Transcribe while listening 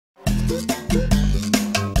Welcome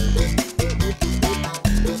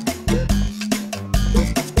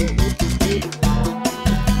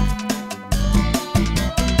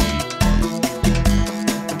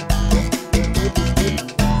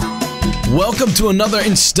to another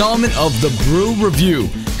installment of the Brew Review.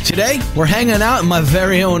 Today, we're hanging out in my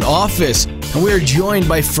very own office, and we are joined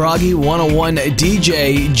by Froggy 101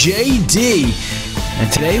 DJ JD.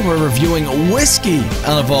 And today, we're reviewing whiskey,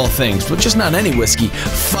 out of all things, but just not any whiskey.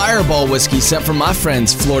 Fireball whiskey, sent from my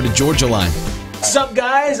friends Florida Georgia line. What's up,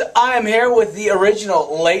 guys? I am here with the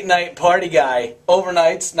original late night party guy.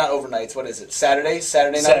 Overnights, not overnights, what is it? Saturday night?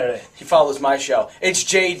 Saturday. He follows my show. It's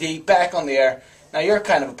JD, back on the air. Now, you're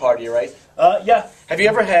kind of a partier, right? Yeah. Have you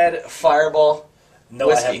ever had Fireball No,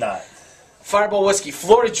 whiskey? I have not. Fireball whiskey.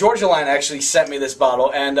 Florida Georgia line actually sent me this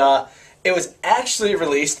bottle, and it was actually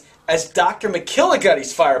released as Dr.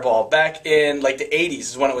 McKilligutty's Fireball back in like the 80s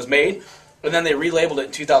is when it was made, and then they relabeled it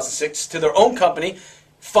in 2006 to their own company,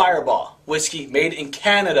 Fireball whiskey, made in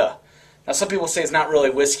Canada. Now, some people say it's not really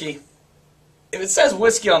whiskey. If it says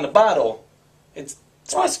whiskey on the bottle, it's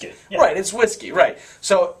whiskey. Yeah. Right, it's whiskey, right.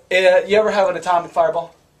 So, you ever have an Atomic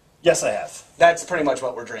Fireball? Yes, I have. That's pretty much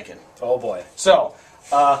what we're drinking. Oh, boy. So,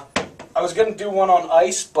 I was going to do one on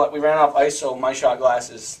ice, but we ran out of ice, so my shot glass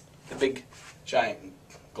is the big, giant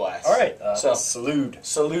glass. All right. So, salute.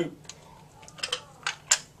 Salute.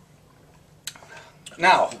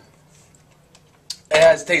 Now,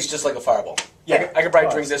 it tastes just like a Fireball. Yeah. I could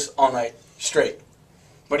probably drink this all night straight.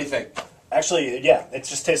 What do you think? Actually, yeah, it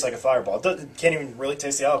just tastes like a Fireball. It can't even really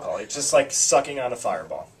taste the alcohol. It's just like sucking on a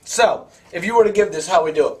Fireball. So, if you were to give this how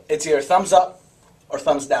we do it, it's either thumbs up or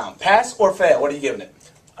thumbs down. Pass or fail, what are you giving it?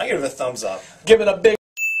 I give it a thumbs up. Give it a big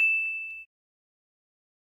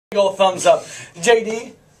old thumbs up.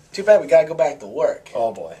 JD, too bad we gotta go back to work.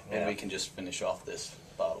 Oh, boy. Maybe Yeah. we can just finish off this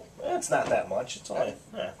bottle. It's not that much. It's only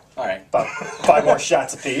All right. about 5 more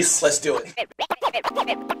shots apiece. Let's do it.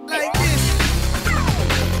 Like this.